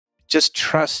just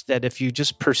trust that if you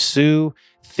just pursue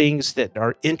things that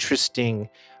are interesting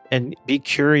and be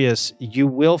curious, you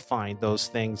will find those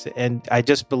things. And I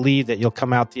just believe that you'll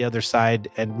come out the other side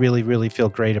and really, really feel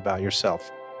great about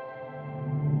yourself.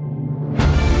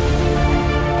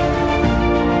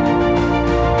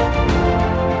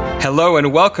 Hello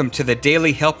and welcome to the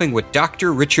Daily Helping with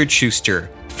Dr. Richard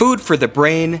Schuster. Food for the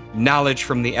brain, knowledge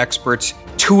from the experts,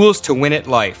 tools to win at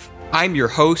life. I'm your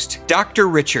host, Dr.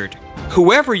 Richard.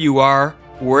 Whoever you are,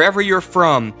 wherever you're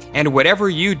from, and whatever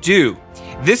you do,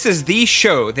 this is the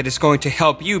show that is going to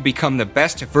help you become the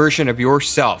best version of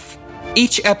yourself.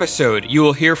 Each episode, you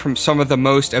will hear from some of the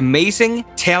most amazing,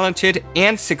 talented,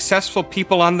 and successful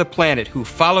people on the planet who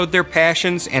followed their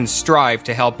passions and strive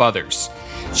to help others.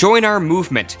 Join our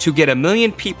movement to get 1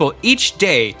 million people each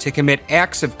day to commit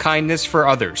acts of kindness for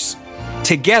others.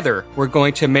 Together, we're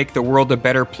going to make the world a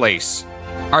better place.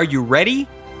 Are you ready?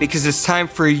 Because it's time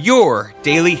for your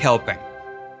Daily Helping.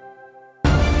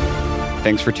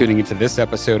 Thanks for tuning into this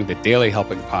episode of the Daily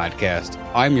Helping Podcast.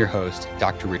 I'm your host,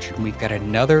 Dr. Richard, and we've got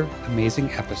another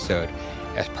amazing episode.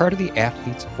 As part of the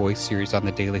Athlete's Voice series on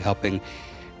the Daily Helping,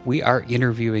 we are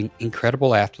interviewing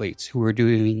incredible athletes who are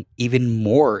doing even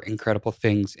more incredible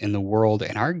things in the world.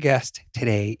 And our guest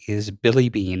today is Billy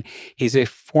Beane. He's a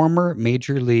former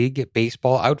Major League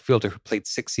Baseball outfielder who played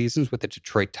 6 seasons with the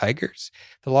Detroit Tigers,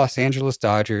 the Los Angeles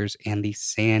Dodgers, and the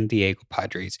San Diego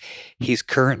Padres. He's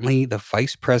currently the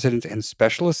Vice President and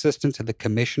Special Assistant to the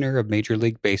Commissioner of Major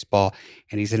League Baseball,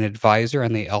 and he's an advisor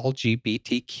on the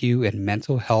LGBTQ and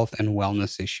mental health and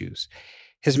wellness issues.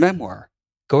 His memoir,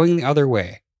 Going the Other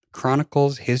Way,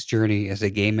 chronicles his journey as a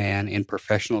gay man in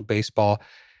professional baseball.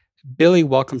 Billy,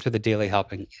 welcome to the Daily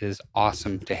Helping. It is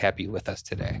awesome to have you with us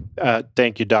today.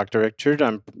 Thank you, Dr. Richard.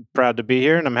 I'm proud to be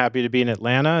here, and I'm happy to be in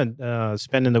Atlanta and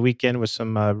spending the weekend with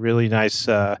some really nice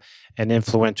and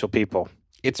influential people.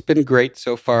 It's been great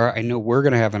so far. I know we're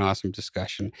going to have an awesome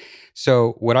discussion.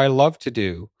 So what I love to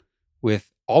do with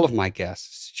all of my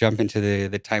guests is jump into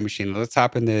the time machine. Let's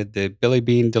hop in the Billy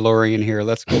Beane DeLorean here.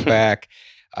 Let's go back.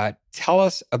 Tell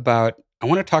us about, I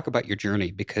want to talk about your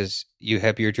journey, because you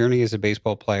have your journey as a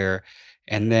baseball player,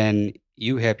 and then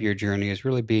you have your journey as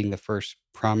really being the first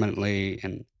prominently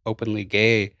and openly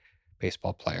gay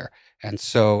baseball player. And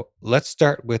so let's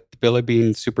start with the Billy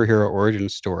Beane superhero origin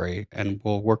story, and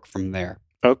we'll work from there.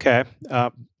 Okay.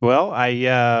 Well,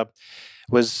 I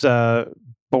was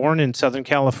born in Southern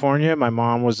California. My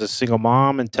mom was a single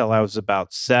mom until I was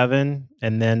about 7,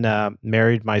 and then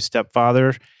married my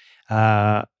stepfather.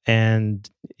 And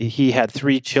he had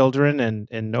 3 children,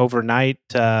 and overnight,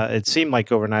 it seemed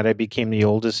like overnight, I became the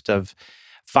oldest of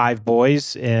 5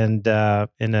 boys, and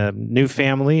in a new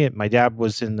family. My dad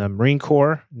was in the Marine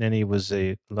Corps, and then he was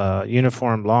a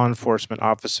uniformed law enforcement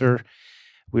officer.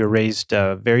 We were raised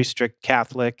very strict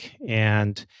Catholic,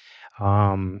 and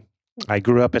I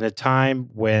grew up in a time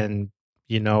when,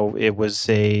 it was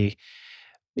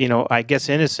I guess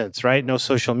innocence, right? No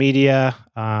social media,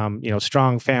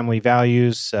 strong family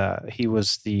values. He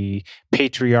was the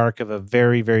patriarch of a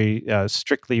very, very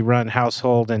strictly run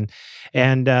household.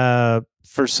 And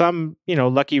for some,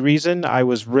 lucky reason, I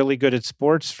was really good at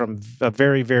sports from a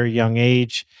very, very young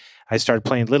age. I started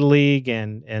playing Little League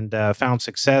and found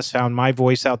success, found my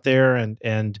voice out there.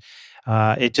 And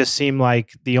it just seemed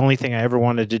like the only thing I ever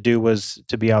wanted to do was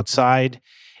to be outside.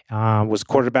 Was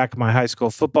quarterback of my high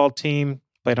school football team.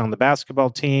 Played on the basketball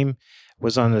team,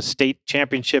 was on the state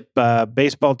championship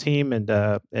baseball team,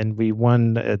 and we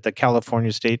won the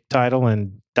California state title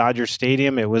in Dodger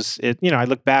Stadium. I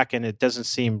look back and it doesn't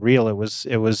seem real. It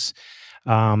was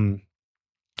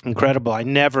incredible. I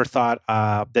never thought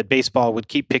that baseball would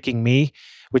keep picking me,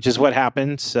 which is what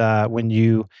happens when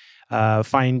you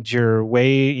find your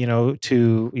way,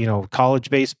 to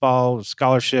college baseball,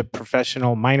 scholarship,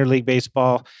 professional, minor league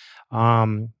baseball.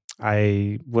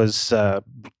 I was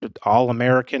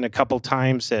All-American a couple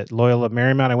times at Loyola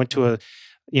Marymount. I went to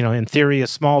in theory, a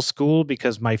small school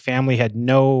because my family had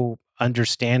no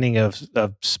understanding of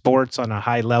sports on a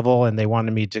high level, and they wanted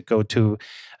me to go to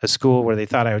a school where they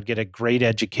thought I would get a great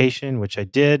education, which I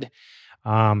did.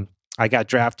 I got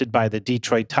drafted by the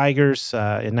Detroit Tigers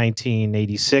in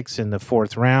 1986 in the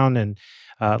 4th round, and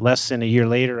less than a year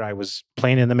later, I was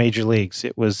playing in the major leagues.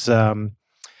 It was,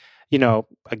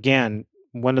 again,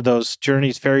 one of those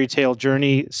journeys, fairy tale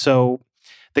journey. So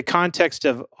the context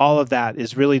of all of that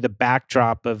is really the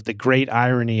backdrop of the great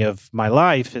irony of my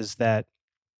life is that,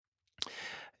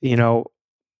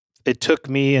 it took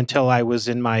me until I was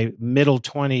in my middle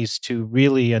 20s to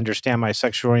really understand my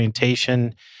sexual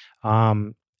orientation.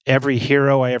 every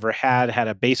hero I ever had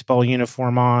a baseball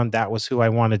uniform on. That was who I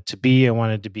wanted to be. I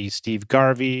wanted to be Steve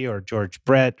Garvey or George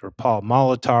Brett or Paul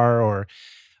Molitor, or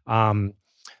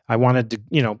I wanted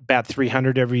to, bat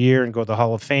 300 every year and go to the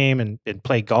Hall of Fame and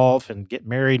play golf and get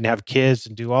married and have kids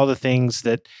and do all the things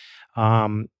that,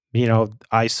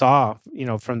 I saw,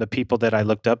 from the people that I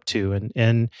looked up to.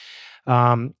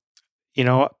 Um,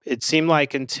 it seemed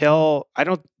like until I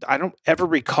don't ever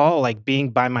recall like being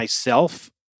by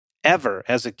myself ever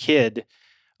as a kid,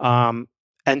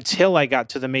 until I got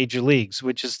to the major leagues,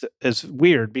 which is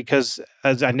weird because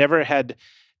as I never had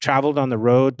traveled on the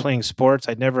road playing sports,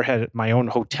 I never had my own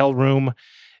hotel room.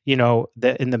 In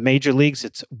the major leagues,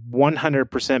 it's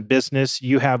 100% business.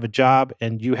 You have a job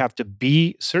and you have to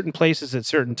be certain places at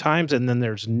certain times, and then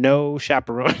there's no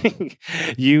chaperoning.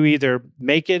 You either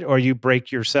make it or you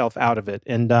break yourself out of it.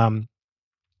 And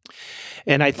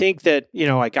I think that,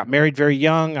 I got married very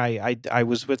young. I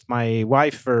was with my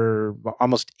wife for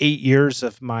almost 8 years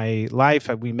of my life.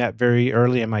 We met very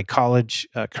early in my college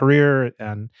career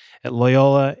and at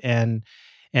Loyola. And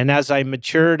as I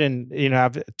matured and,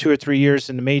 I've 2 or 3 years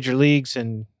in the major leagues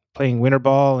and playing winter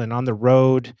ball and on the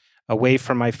road, away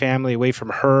from my family, away from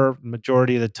her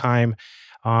majority of the time,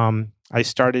 I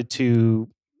started to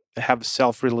have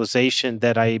self-realization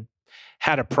that I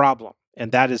had a problem.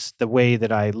 And that is the way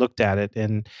that I looked at it.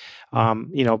 And,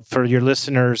 for your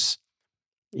listeners,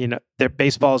 their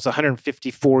baseball is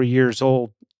 154 years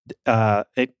old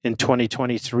in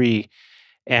 2023.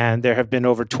 And there have been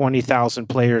over 20,000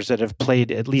 players that have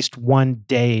played at least one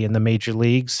day in the major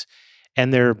leagues.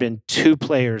 And there have been 2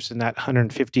 players in that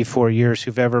 154 years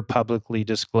who've ever publicly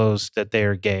disclosed that they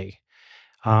are gay.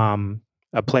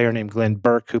 A player named Glenn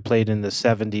Burke, who played in the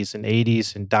 70s and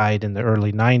 80s and died in the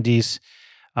early 90s.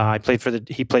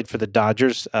 He played for the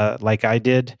Dodgers, like I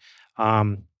did.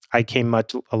 I came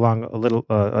much along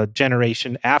a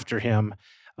generation after him.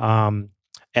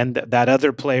 And that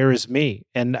other player is me.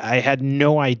 And I had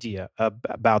no idea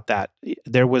about that.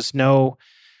 There was no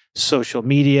social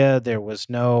media. There was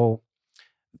no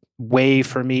way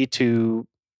for me to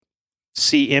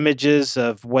see images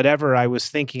of whatever I was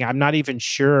thinking. I'm not even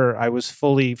sure I was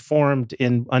fully formed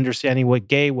in understanding what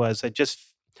gay was. I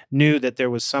just knew that there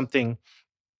was something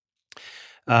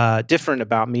different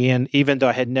about me. And even though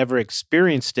I had never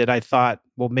experienced it, I thought,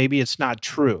 well, maybe it's not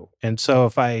true. And so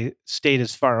if I stayed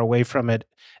as far away from it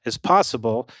as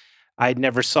possible, I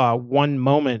never saw one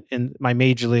moment in my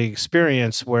major league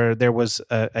experience where there was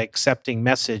an accepting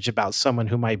message about someone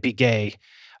who might be gay.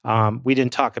 We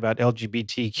didn't talk about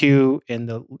LGBTQ in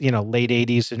the late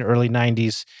 80s and early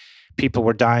 90s. People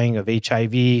were dying of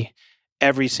HIV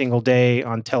every single day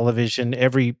on television.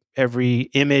 Every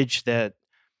image that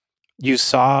you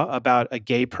saw about a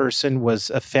gay person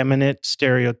was effeminate,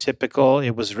 stereotypical.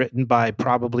 It was written by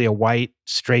probably a white,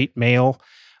 straight male.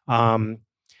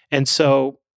 And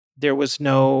so there was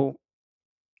no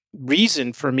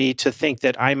reason for me to think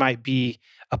that I might be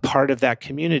a part of that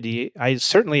community. I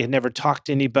certainly had never talked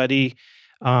to anybody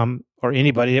or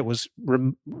anybody that was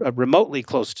remotely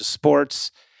close to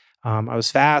sports. I was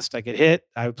fast. I could hit.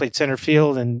 I played center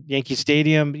field in Yankee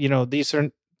Stadium. These are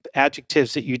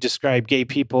adjectives that you describe gay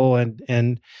people,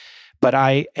 but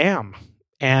I am.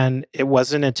 And it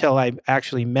wasn't until I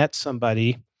actually met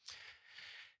somebody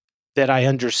that I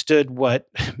understood what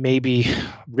maybe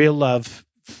real love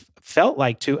felt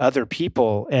like to other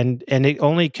people. And it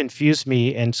only confused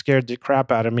me and scared the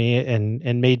crap out of me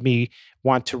and made me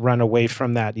want to run away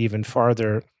from that even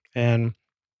farther. And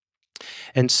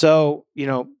so,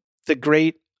 the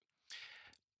great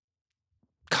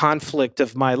conflict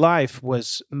of my life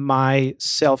was my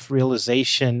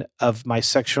self-realization of my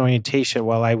sexual orientation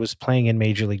while I was playing in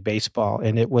Major League Baseball.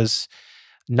 And it was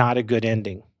not a good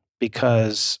ending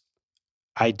because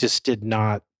I just did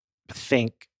not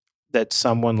think that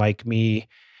someone like me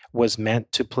was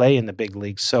meant to play in the big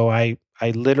leagues. So I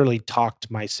literally talked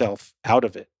myself out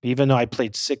of it. Even though I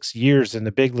played 6 years in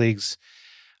the big leagues,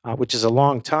 which is a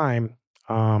long time,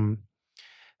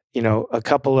 a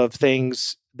couple of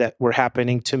things that were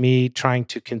happening to me, trying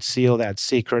to conceal that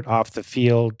secret off the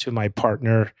field to my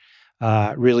partner,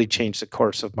 really changed the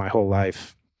course of my whole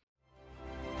life.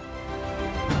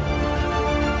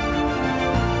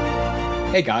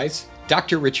 Hey guys,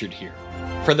 Dr. Richard here.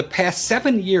 For the past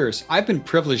 7 years, I've been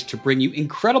privileged to bring you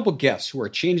incredible guests who are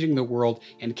changing the world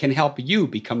and can help you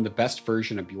become the best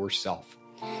version of yourself.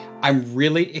 I'm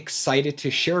really excited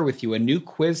to share with you a new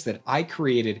quiz that I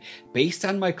created based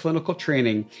on my clinical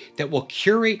training that will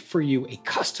curate for you a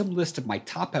custom list of my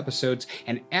top episodes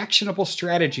and actionable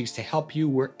strategies to help you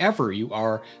wherever you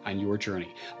are on your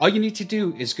journey. All you need to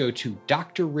do is go to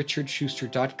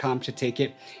drrichardschuster.com to take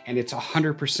it, and it's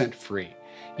 100% free.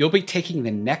 You'll be taking the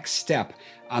next step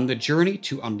on the journey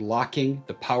to unlocking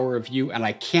the power of you, and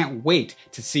I can't wait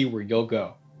to see where you'll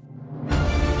go.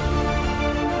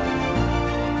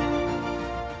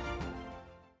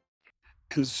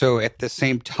 And so at the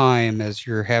same time as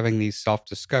you're having these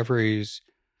self-discoveries,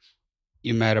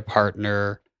 you met a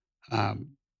partner. Are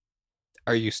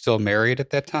you still married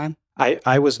at that time?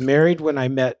 I was married when I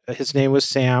met. His name was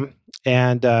Sam,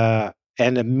 and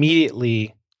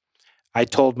immediately I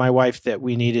told my wife that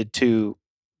we needed to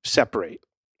separate.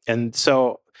 And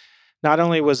so not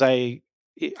only was I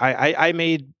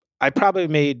probably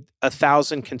made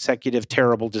 1,000 consecutive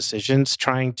terrible decisions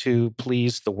trying to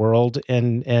please the world,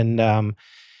 and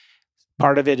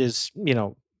part of it is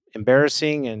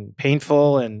embarrassing and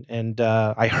painful, and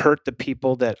I hurt the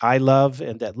people that I love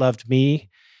and that loved me,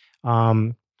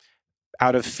 out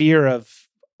of fear of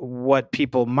what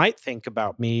people might think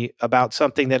about me about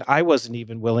something that I wasn't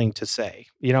even willing to say.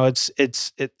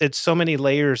 It's so many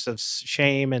layers of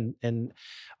shame and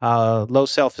low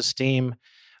self-esteem.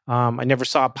 I never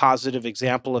saw a positive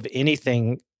example of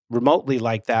anything remotely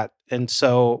like that, and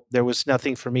so there was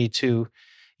nothing for me to.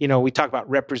 We talk about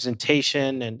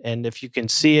representation, and if you can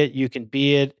see it, you can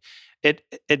be it.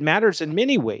 It matters in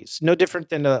many ways. No different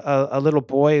than a little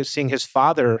boy seeing his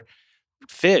father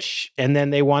fish and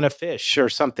then they want to fish or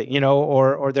something,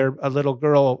 or they're a little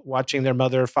girl watching their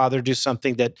mother or father do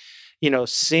something that,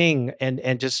 sing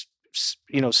and just,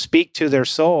 speak to their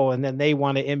soul, and then they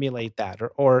want to emulate that.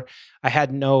 Or I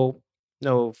had no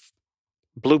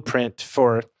blueprint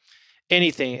for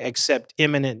anything except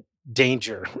imminent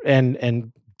danger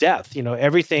and death.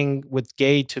 Everything with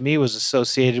gay to me was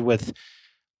associated with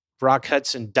Rock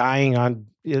Hudson dying on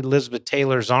Elizabeth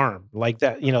Taylor's arm, like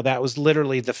that. That was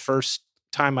literally the first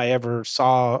time I ever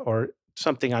saw or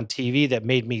something on TV that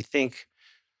made me think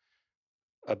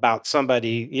about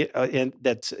somebody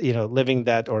that's living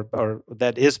that or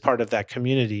that is part of that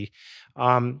community.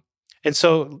 And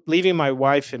so leaving my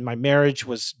wife and my marriage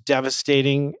was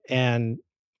devastating and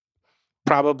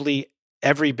probably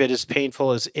every bit as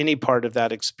painful as any part of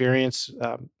that experience.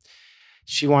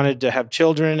 She wanted to have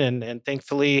children, and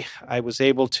thankfully I was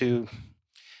able to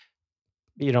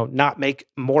not make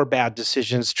more bad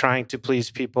decisions trying to please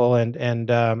people, and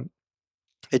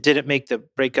it didn't make the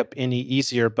breakup any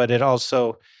easier, but it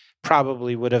also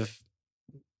probably would have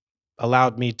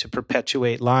allowed me to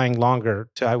perpetuate lying longer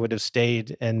till I would have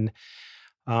stayed and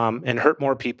hurt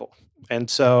more people. And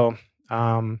so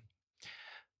I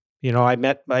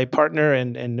met my partner,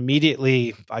 and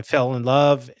immediately I fell in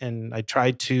love, and I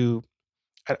tried to.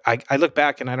 I look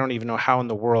back and I don't even know how in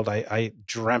the world I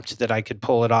dreamt that I could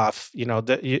pull it off.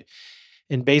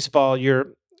 In baseball,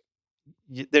 your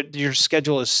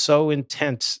schedule is so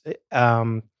intense,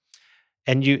 and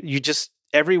you just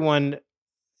everyone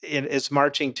is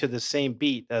marching to the same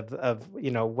beat of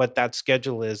what that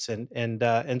schedule is,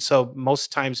 and so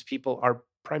most times people are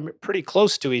pretty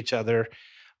close to each other,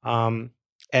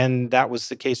 and that was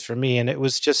the case for me, and it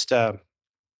was just a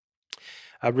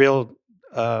real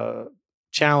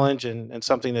challenge and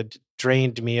something that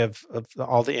drained me of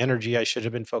all the energy I should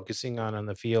have been focusing on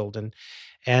the field.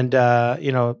 And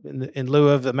in lieu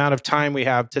of the amount of time we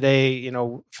have today,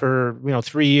 for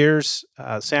 3 years,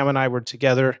 Sam and I were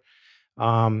together,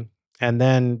 and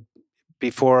then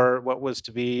before what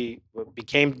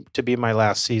became to be my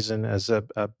last season as a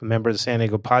member of the San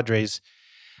Diego Padres,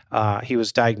 he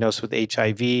was diagnosed with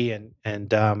HIV,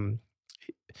 and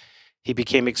he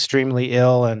became extremely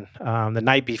ill, and the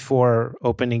night before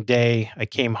opening day, I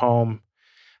came home.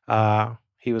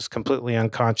 He was completely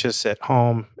unconscious at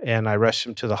home, and I rushed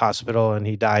him to the hospital, and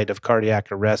he died of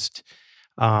cardiac arrest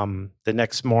the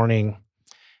next morning.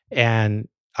 And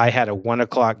I had a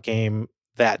 1:00 game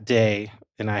that day,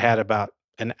 and I had about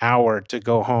an hour to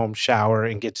go home, shower,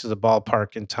 and get to the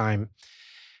ballpark in time.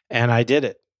 And I did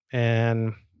it.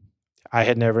 And I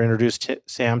had never introduced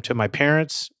Sam to my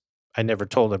parents. I never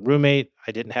told a roommate.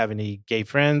 I didn't have any gay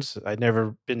friends. I'd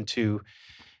never been to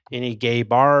any gay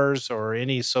bars or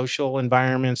any social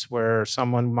environments where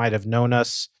someone might have known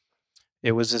us.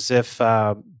 It was as if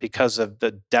because of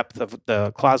the depth of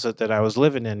the closet that I was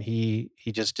living in, he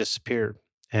just disappeared.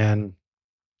 And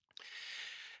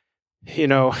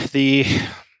the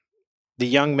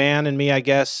young man in me, I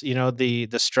guess, the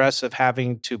stress of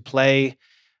having to play,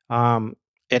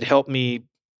 it helped me,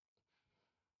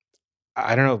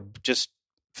 I don't know, just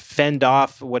fend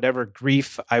off whatever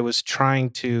grief I was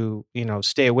trying to,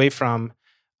 stay away from.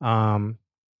 Um,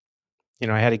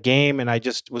 I had a game, and I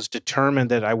just was determined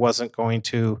that I wasn't going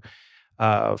to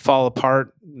fall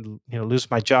apart, lose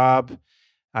my job.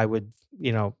 I would,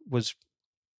 was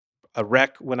a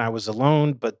wreck when I was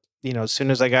alone, but as soon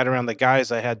as I got around the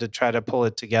guys, I had to try to pull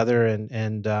it together,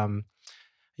 and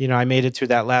I made it through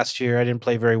that last year. I didn't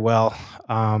play very well.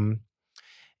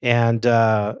 And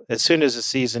as soon as the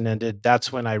season ended,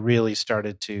 that's when I really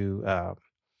started to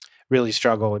really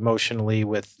struggle emotionally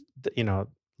with,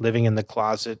 living in the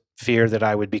closet, fear that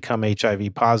I would become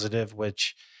HIV positive,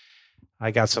 which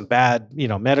I got some bad,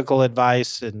 medical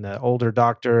advice. And the older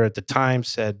doctor at the time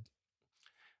said,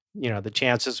 the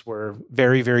chances were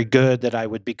very, very good that I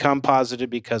would become positive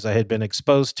because I had been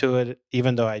exposed to it,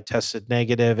 even though I tested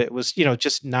negative. It was,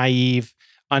 just naive,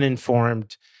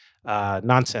 uninformed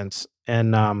nonsense.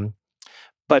 And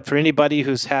but for anybody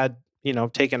who's had,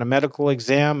 taken a medical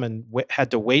exam and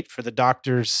had to wait for the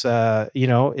doctors,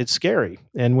 it's scary.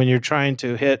 And when you're trying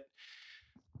to hit,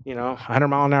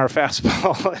 100-mile-an-hour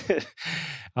fastball,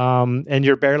 and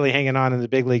you're barely hanging on in the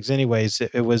big leagues, anyways,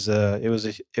 it was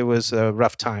a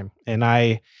rough time, and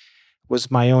I was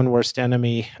my own worst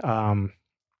enemy. I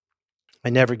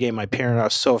never gave my parent. I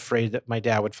was so afraid that my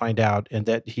dad would find out and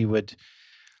that he would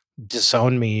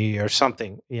disown me or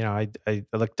something. I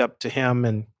looked up to him,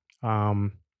 and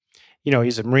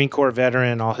he's a Marine Corps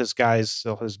veteran. All his guys,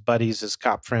 all his buddies, his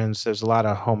cop friends. There's a lot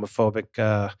of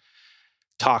homophobic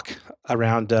talk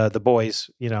around the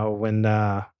boys. When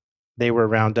they were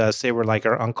around us, they were like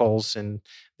our uncles, and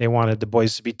they wanted the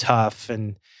boys to be tough.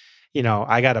 And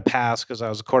I got a pass because I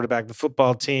was a quarterback of the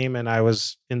football team, and I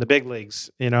was in the big leagues.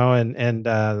 And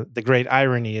the great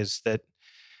irony is that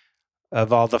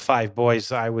of all the 5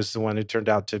 boys, I was the one who turned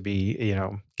out to be,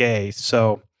 gay.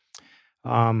 So,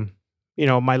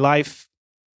 my life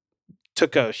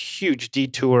took a huge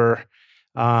detour.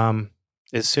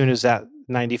 As soon as that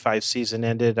 95 season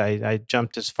ended, I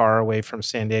jumped as far away from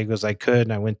San Diego as I could,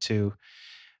 and I went to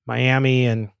Miami,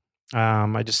 and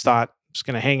I just thought I was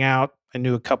going to hang out. I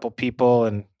knew a couple people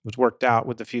and was worked out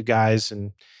with a few guys,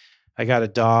 and I got a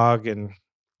dog, and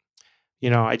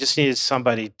I just needed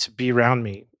somebody to be around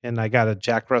me. And I got a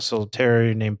Jack Russell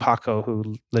Terrier named Paco,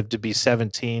 who lived to be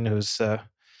 17, who's the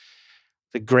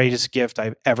greatest gift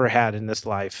I've ever had in this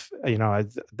life.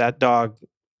 That dog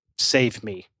saved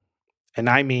me. And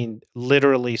I mean,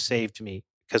 literally saved me,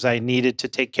 because I needed to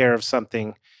take care of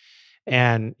something.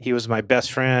 And he was my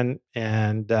best friend.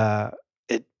 And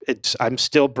I'm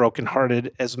still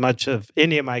brokenhearted as much of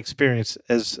any of my experience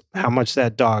as how much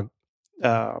that dog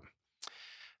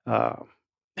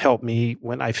helped me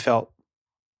when I felt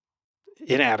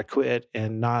inadequate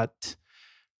and not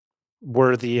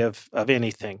worthy of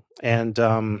anything. And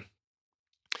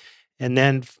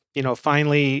then,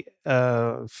 finally,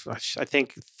 I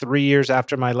think 3 years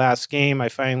after my last game, I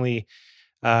finally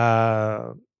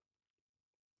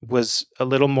was a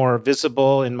little more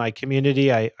visible in my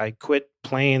community. I quit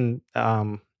playing.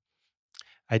 I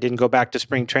didn't go back to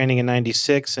spring training in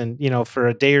 '96. And, for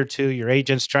a day or two, your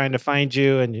agent's trying to find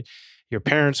you, and your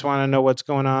parents want to know what's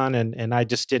going on. And I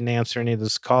just didn't answer any of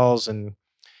those calls. And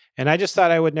I just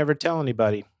thought I would never tell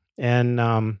anybody. And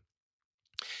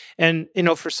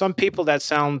for some people that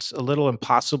sounds a little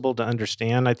impossible to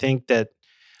understand. I think that,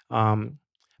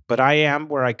 but I am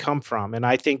where I come from, and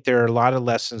I think there are a lot of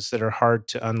lessons that are hard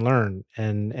to unlearn.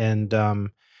 And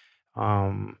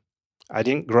I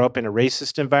didn't grow up in a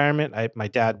racist environment. My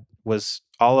dad was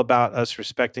all about us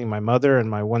respecting my mother and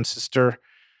my one sister.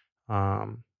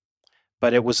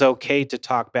 But it was okay to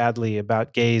talk badly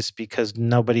about gays because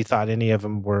nobody thought any of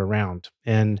them were around.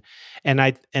 And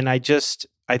I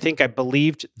think I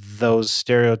believed those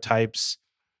stereotypes.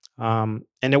 And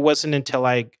it wasn't until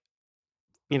I,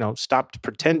 stopped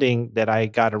pretending that I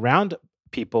got around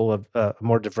people of a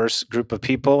more diverse group of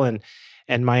people.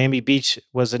 And Miami Beach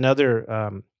was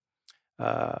another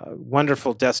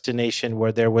wonderful destination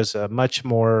where there was a much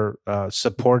more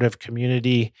supportive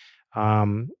community.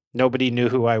 Nobody knew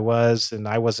who I was, and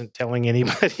I wasn't telling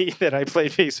anybody that I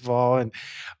played baseball.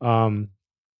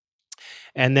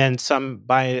 And then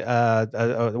by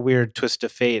a weird twist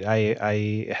of fate,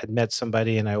 I had met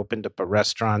somebody, and I opened up a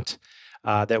restaurant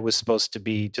that was supposed to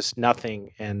be just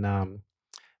nothing. And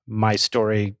my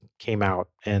story came out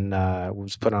and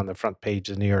was put on the front page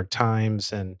of the New York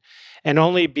Times. And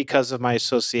only because of my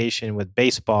association with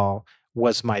baseball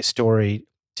was my story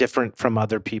different from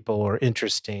other people or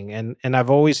interesting. And I've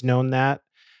always known that.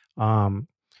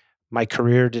 My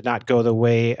career did not go the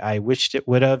way I wished it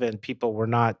would have, and people were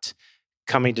not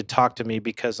coming to talk to me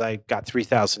because I got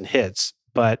 3,000 hits.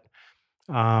 But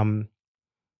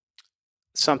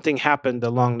something happened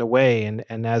along the way,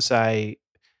 and as I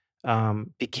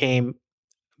became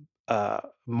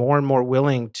more and more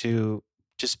willing to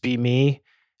just be me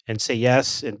and say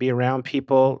yes and be around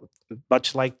people,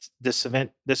 much like this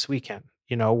event this weekend,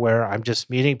 where I'm just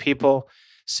meeting people,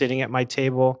 sitting at my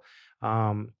table,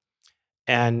 um,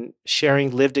 and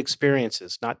sharing lived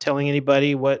experiences, not telling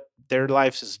anybody what their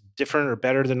life is different or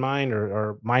better than mine,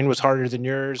 or mine was harder than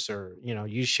yours, or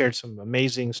you shared some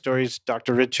amazing stories,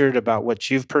 Dr. Richard, about what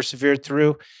you've persevered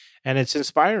through, and it's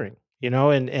inspiring,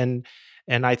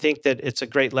 and I think that it's a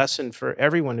great lesson for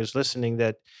everyone who's listening,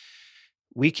 that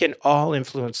we can all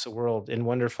influence the world in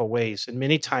wonderful ways. And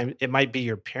many times it might be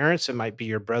your parents, it might be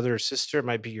your brother or sister, it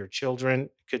might be your children,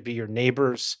 it could be your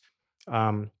neighbors.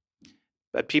 Um,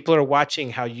 but people are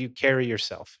watching how you carry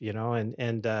yourself,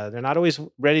 and they're not always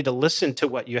ready to listen to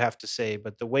what you have to say,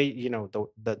 but the way,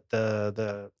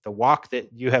 the walk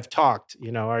that you have talked,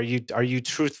 are you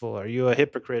truthful? Are you a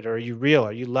hypocrite? Or are you real?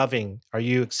 Are you loving? Are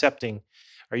you accepting?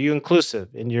 Are you inclusive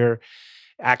in your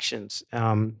actions?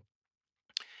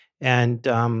 And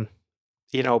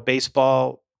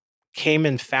baseball came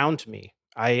and found me.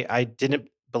 I didn't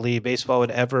believe baseball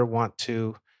would ever want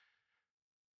to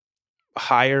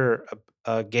hire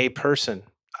a gay person.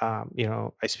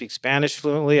 I speak Spanish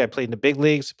fluently. I played in the big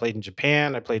leagues. I played in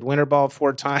Japan. I played winter ball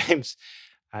 4 times.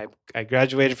 I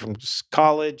graduated from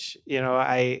college.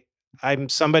 I'm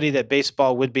somebody that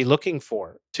baseball would be looking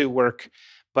for to work,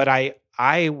 but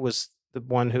I was the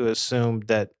one who assumed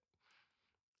that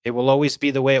it will always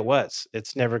be the way it was.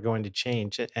 It's never going to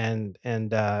change. And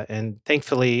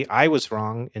thankfully, I was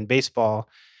wrong. And baseball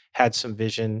had some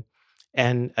vision.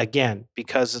 And again,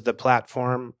 because of the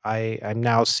platform, I'm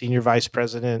now senior vice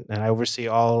president, and I oversee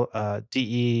all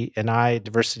DE and I,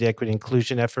 diversity, equity,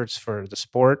 inclusion efforts for the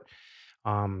sport.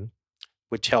 Um,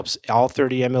 which helps all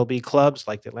 30 MLB clubs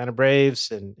like the Atlanta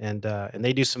Braves, and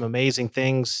they do some amazing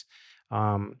things.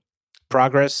 Um,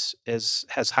 Progress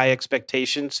has high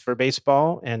expectations for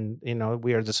baseball, and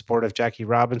we are the sport of Jackie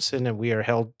Robinson, and we are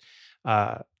held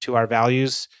to our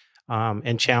values,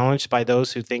 and challenged by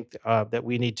those who think that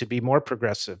we need to be more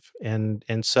progressive. And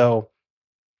so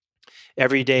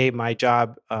every day, my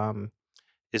job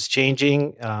is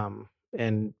changing,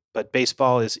 but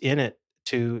baseball is in it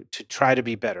to try to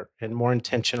be better and more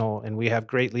intentional. And we have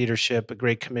great leadership, a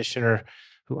great commissioner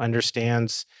who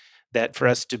understands that for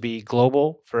us to be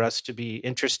global, for us to be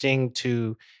interesting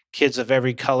to kids of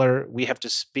every color, we have to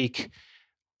speak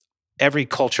every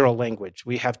cultural language.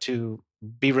 We have to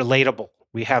be relatable.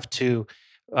 We have to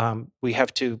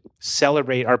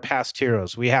celebrate our past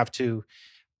heroes. We have to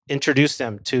introduce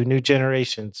them to new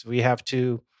generations. We have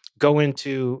to go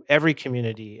into every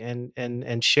community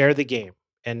and share the game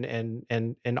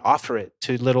and offer it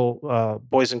to little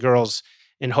boys and girls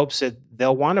in hopes that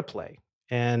they'll want to play.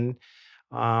 And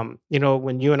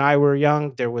when you and I were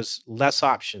young, there was less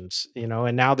options,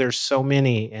 and now there's so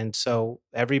many, and so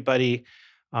everybody,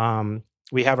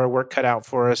 we have our work cut out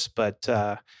for us. But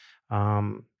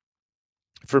um,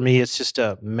 for me, it's just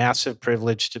a massive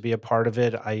privilege to be a part of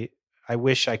it. I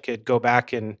wish I could go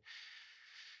back and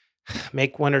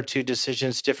make one or two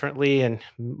decisions differently, and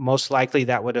most likely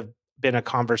that would have been a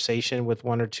conversation with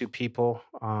one or two people.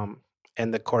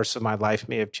 And the course of my life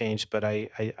may have changed, but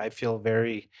I feel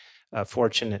very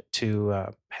fortunate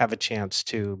to have a chance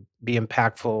to be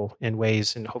impactful in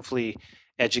ways, and hopefully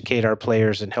educate our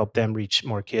players and help them reach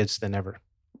more kids than ever.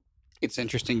 It's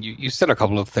interesting. You said a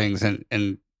couple of things,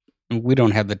 and we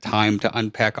don't have the time to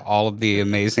unpack all of the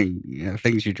amazing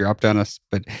things you dropped on us.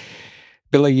 But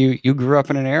Billy, you grew up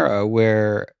in an era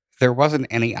where there wasn't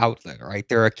any outlet, right?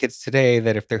 There are kids today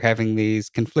that if they're having these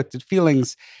conflicted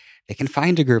feelings, they can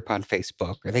find a group on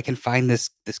Facebook, or they can find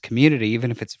this community, even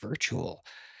if it's virtual.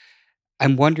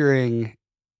 I'm wondering,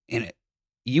 in it,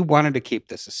 you wanted to keep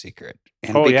this a secret,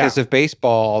 and Oh yeah, because of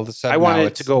baseball, all of a I sudden now wanted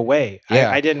it to it's go away.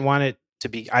 yeah. I didn't want it to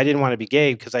be. I didn't want to be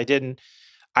gay because I didn't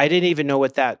even know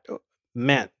what that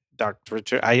meant, Dr.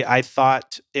 Richard. I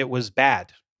thought it was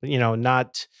bad,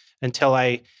 not until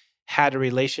I had a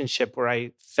relationship where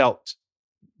I felt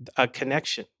a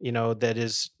connection, that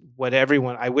is what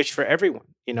everyone, I wish for everyone,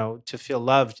 to feel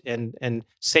loved and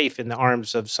safe in the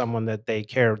arms of someone that they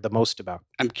care the most about.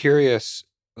 I'm curious,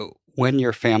 when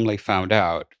your family found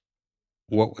out,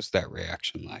 what was that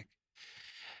reaction like?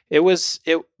 It was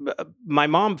it. My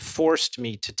mom forced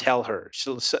me to tell her.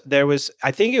 So there was.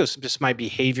 I think it was just my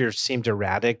behavior seemed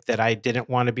erratic. That I didn't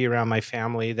want to be around my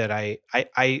family. That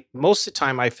I most of the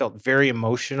time I felt very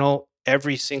emotional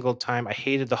every single time. I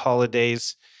hated the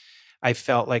holidays. I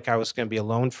felt like I was going to be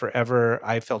alone forever.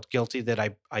 I felt guilty that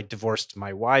I divorced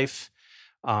my wife.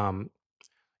 Um,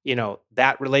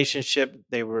 that relationship,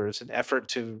 there was an effort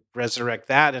to resurrect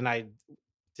that. And I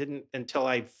didn't until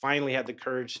I finally had the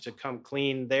courage to come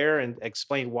clean there and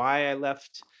explain why I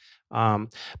left. Um,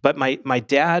 but my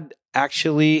dad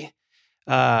actually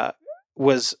uh,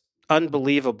 was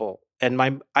unbelievable,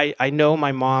 and I know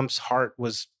my mom's heart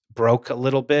was broke a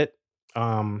little bit,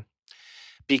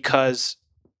 because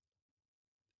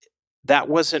that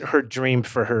wasn't her dream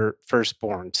for her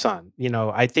firstborn son.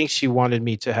 I think she wanted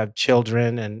me to have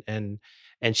children, and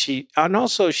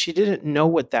also she didn't know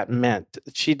what that meant.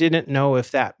 She didn't know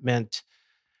if that meant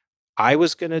I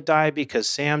was going to die because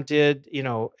Sam did.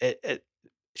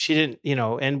 She didn't.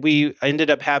 And we ended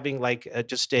up having like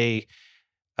just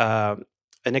um,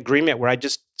 an agreement where I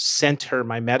just sent her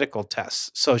my medical tests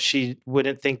so she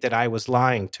wouldn't think that I was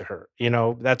lying to her.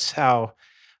 That's how.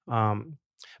 Um,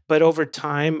 but over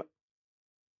time,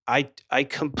 I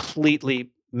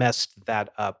completely messed that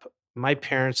up. My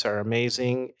parents are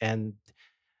amazing, and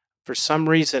for some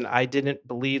reason, I didn't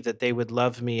believe that they would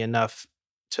love me enough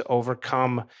to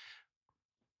overcome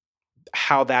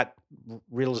how that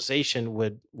realization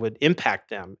would impact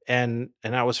them, and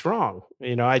I was wrong.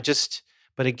 I just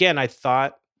but again, I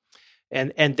thought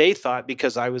and they thought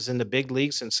because I was in the big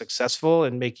leagues and successful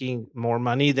and making more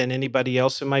money than anybody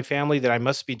else in my family that I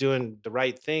must be doing the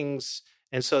right things.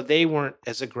 And so they weren't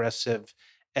as aggressive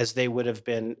as they would have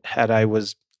been had I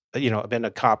was, been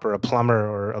a cop or a plumber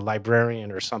or a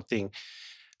librarian or something,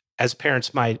 as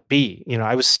parents might be.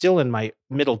 I was still in my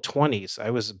middle 20s.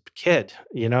 I was a kid,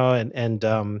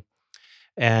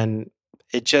 and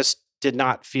it just did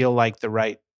not feel like the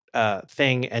right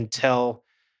thing until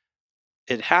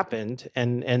it happened.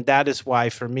 And that is why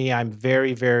for me I'm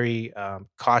very, very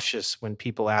cautious when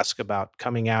people ask about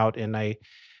coming out. And I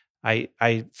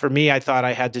for me, I thought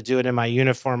I had to do it in my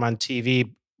uniform on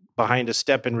TV behind a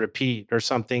step and repeat or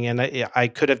something, and I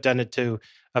could have done it to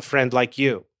a friend like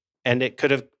you, and I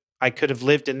could have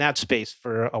lived in that space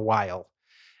for a while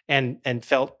and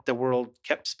felt the world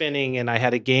kept spinning, and I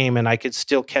had a game and I could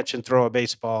still catch and throw a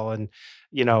baseball, and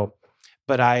you know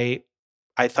but I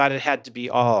thought it had to be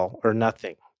all or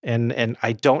nothing. And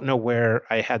I don't know where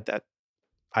I had that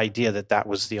idea that that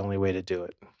was the only way to do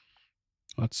it.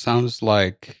 Well, it sounds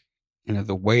like,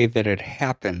 the way that it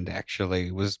happened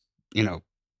actually was, you know,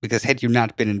 because had you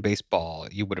not been in baseball,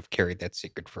 you would have carried that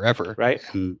secret forever. Right?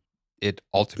 And it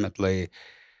ultimately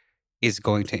is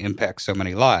going to impact so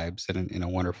many lives in a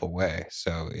wonderful way.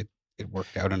 So it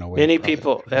worked out in a way Many probably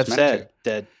people it was have meant to.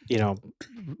 said that,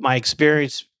 my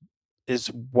experience is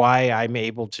why I'm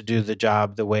able to do the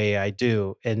job the way I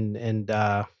do. And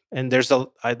there's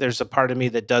a part of me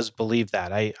that does believe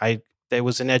that. I There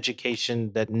was an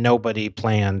education that nobody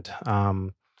planned.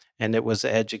 And it was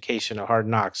an education of hard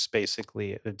knocks,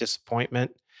 basically, a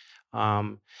disappointment.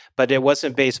 But it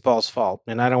wasn't baseball's fault.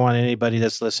 And I don't want anybody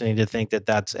that's listening to think that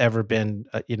that's ever been,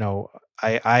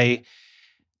 I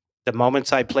the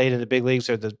moments I played in the big leagues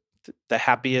are the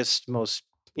happiest, most,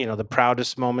 the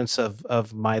proudest moments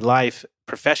of my life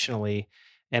professionally,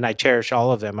 and I cherish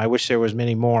all of them. I wish there was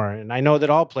many more, and I know that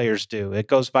all players do. It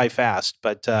goes by fast,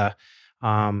 but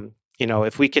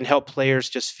if we can help players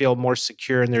just feel more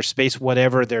secure in their space,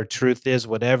 whatever their truth is,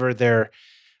 whatever their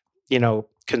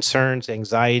concerns,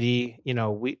 anxiety,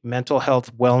 mental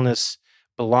health, wellness,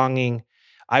 belonging.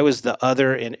 I was the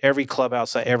other in every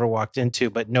clubhouse I ever walked into,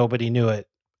 but nobody knew it.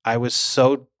 I was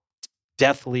so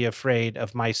deathly afraid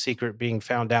of my secret being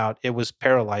found out. It was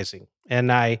paralyzing.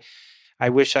 And I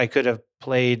wish I could have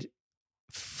played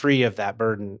free of that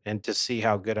burden and to see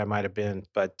how good I might have been.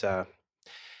 But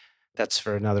that's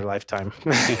for another lifetime.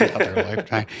 Another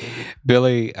lifetime.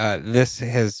 Billy, this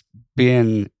has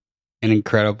been an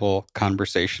incredible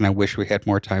conversation. I wish we had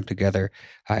more time together.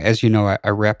 As you know, I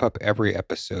wrap up every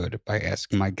episode by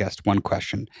asking my guest one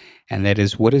question, and that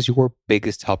is, what is your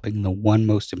biggest helping, the one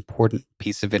most important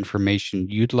piece of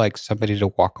information you'd like somebody to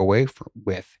walk away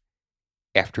with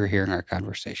after hearing our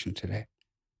conversation today?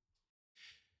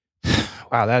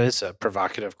 Wow, that is a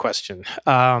provocative question.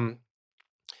 I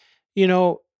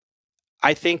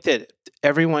think that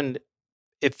everyone,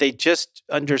 if they just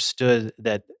understood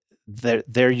that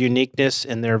their uniqueness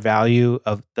and their value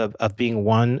of being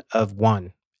one of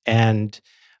one, and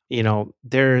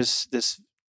there's this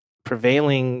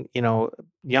prevailing,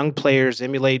 young players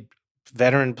emulate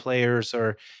veteran players,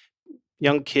 or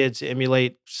young kids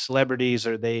emulate celebrities,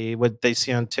 or what they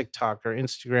see on TikTok or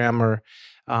Instagram, or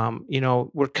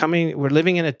we're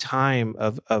living in a time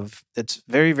of it's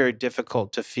very, very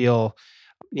difficult to feel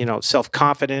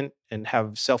self-confident and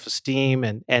have self-esteem,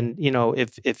 and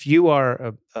if you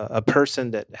are a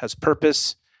person that has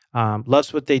purpose,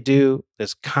 loves what they do,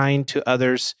 is kind to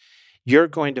others, you're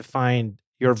going to find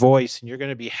your voice and you're going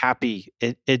to be happy.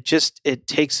 It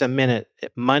takes a minute.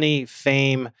 Money,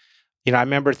 fame. I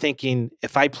remember thinking,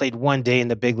 if I played one day in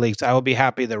the big leagues, I will be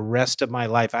happy the rest of my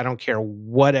life. I don't care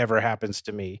whatever happens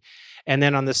to me. And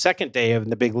then on the second day of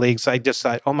the big leagues, I just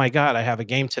thought, oh my God, I have a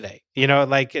game today.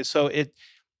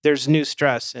 There's new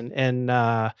stress and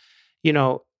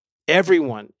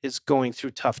everyone is going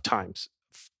through tough times,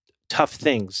 tough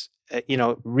things,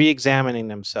 re-examining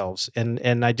themselves.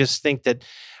 And I just think that,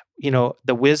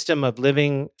 the wisdom of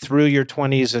living through your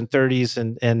 20s and 30s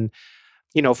and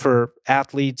for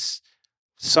athletes,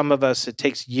 some of us, it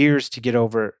takes years to get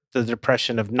over the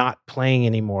depression of not playing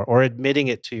anymore or admitting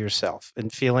it to yourself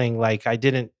and feeling like I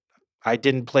didn't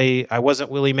play. I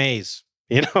wasn't Willie Mays,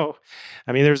 I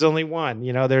mean, there's only one,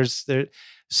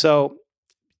 so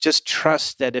just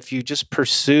trust that if you just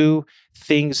pursue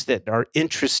things that are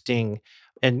interesting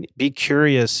and be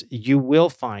curious, you will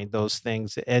find those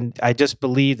things. And I just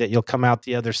believe that you'll come out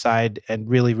the other side and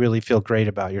really, really feel great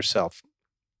about yourself.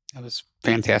 That was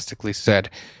fantastically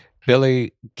said.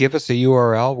 Billy, give us a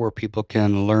URL where people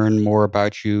can learn more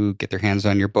about you, get their hands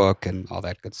on your book, and all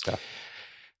that good stuff.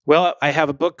 Well, I have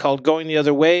a book called Going the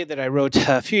Other Way that I wrote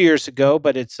a few years ago,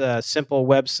 but it's a simple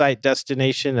website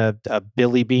destination of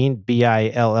Billy Bean,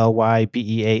 BILLYBEAN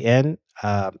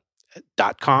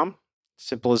 .com.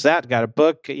 Simple as that. Got a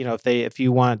book. If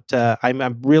you want,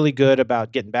 I'm really good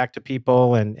about getting back to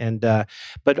people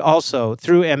but also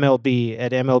through MLB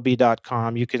at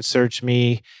MLB.com, you can search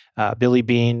me, Billy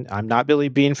Bean. I'm not Billy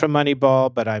Bean from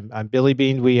Moneyball, but I'm Billy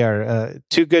Bean. We are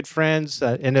two good friends.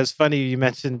 And it's funny you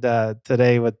mentioned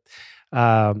today with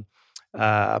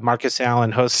Marcus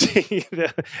Allen hosting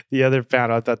the other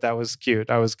panel. I thought that was cute.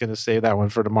 I was going to save that one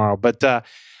for tomorrow, but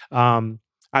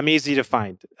I'm easy to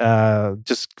find.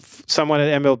 Just someone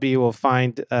at MLB will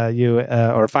find you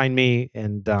or find me,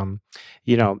 and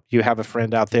you have a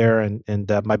friend out there.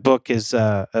 And my book is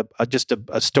just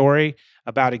a story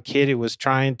about a kid who was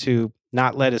trying to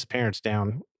not let his parents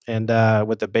down, and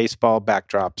with a baseball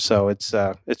backdrop. So it's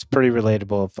pretty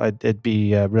relatable. It'd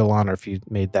be a real honor if you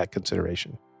made that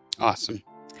consideration. Awesome.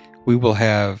 We will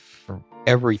have for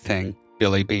everything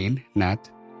Billy Bean,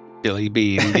 not Billy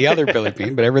Bean, the other Billy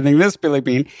Bean, but everything this Billy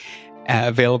Bean,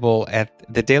 available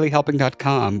at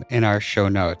thedailyhelping.com in our show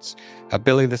notes.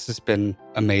 Billy, this has been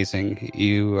amazing.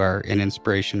 You are an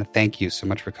inspiration. Thank you so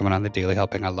much for coming on The Daily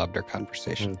Helping. I loved our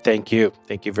conversation. Thank you.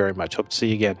 Thank you very much. Hope to see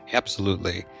you again.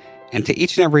 Absolutely. And to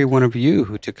each and every one of you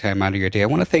who took time out of your day, I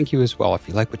want to thank you as well. If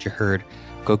you like what you heard,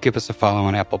 go give us a follow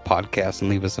on Apple Podcasts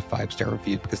and leave us a 5-star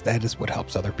review, because that is what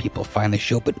helps other people find the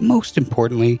show. But most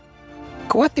importantly,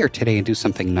 go out there today and do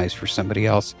something nice for somebody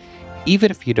else,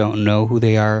 even if you don't know who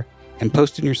they are, and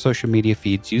post in your social media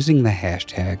feeds using the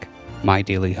hashtag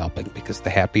 #MyDailyHelping, because the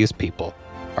happiest people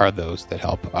are those that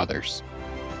help others.